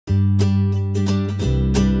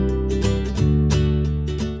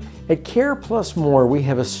At CarePlusMore, we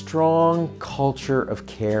have a strong culture of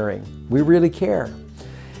caring. We really care.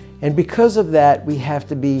 And because of that, we have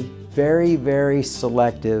to be very, very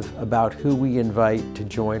selective about who we invite to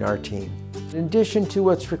join our team. In addition to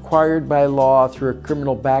what's required by law through a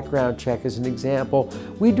criminal background check as an example,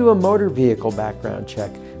 we do a motor vehicle background check,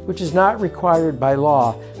 which is not required by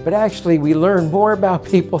law, but actually we learn more about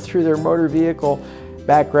people through their motor vehicle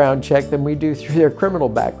background check than we do through their criminal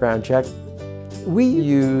background check. We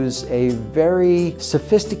use a very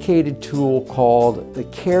sophisticated tool called the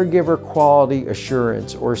Caregiver Quality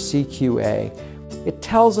Assurance, or CQA. It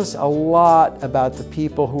tells us a lot about the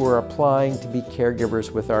people who are applying to be caregivers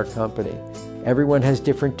with our company. Everyone has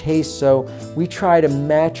different tastes, so we try to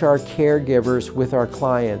match our caregivers with our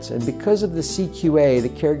clients. And because of the CQA, the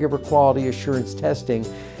Caregiver Quality Assurance testing,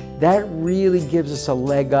 that really gives us a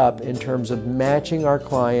leg up in terms of matching our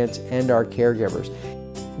clients and our caregivers.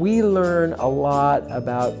 We learn a lot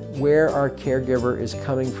about where our caregiver is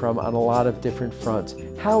coming from on a lot of different fronts.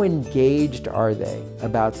 How engaged are they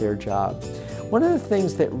about their job? One of the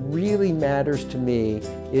things that really matters to me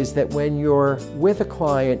is that when you're with a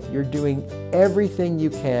client, you're doing everything you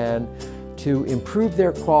can to improve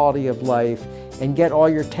their quality of life and get all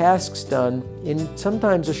your tasks done in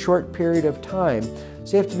sometimes a short period of time.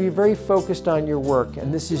 So you have to be very focused on your work,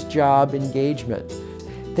 and this is job engagement.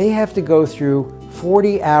 They have to go through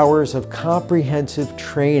 40 hours of comprehensive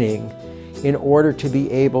training in order to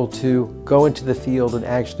be able to go into the field and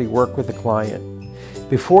actually work with a client.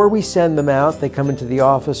 Before we send them out, they come into the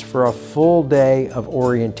office for a full day of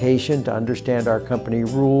orientation to understand our company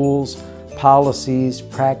rules, policies,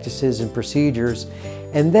 practices, and procedures.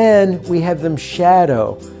 And then we have them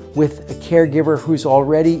shadow with a caregiver who's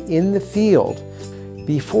already in the field.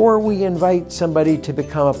 Before we invite somebody to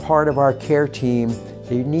become a part of our care team,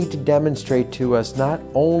 they need to demonstrate to us not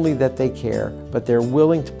only that they care, but they're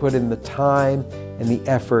willing to put in the time and the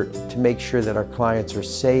effort to make sure that our clients are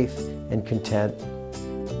safe and content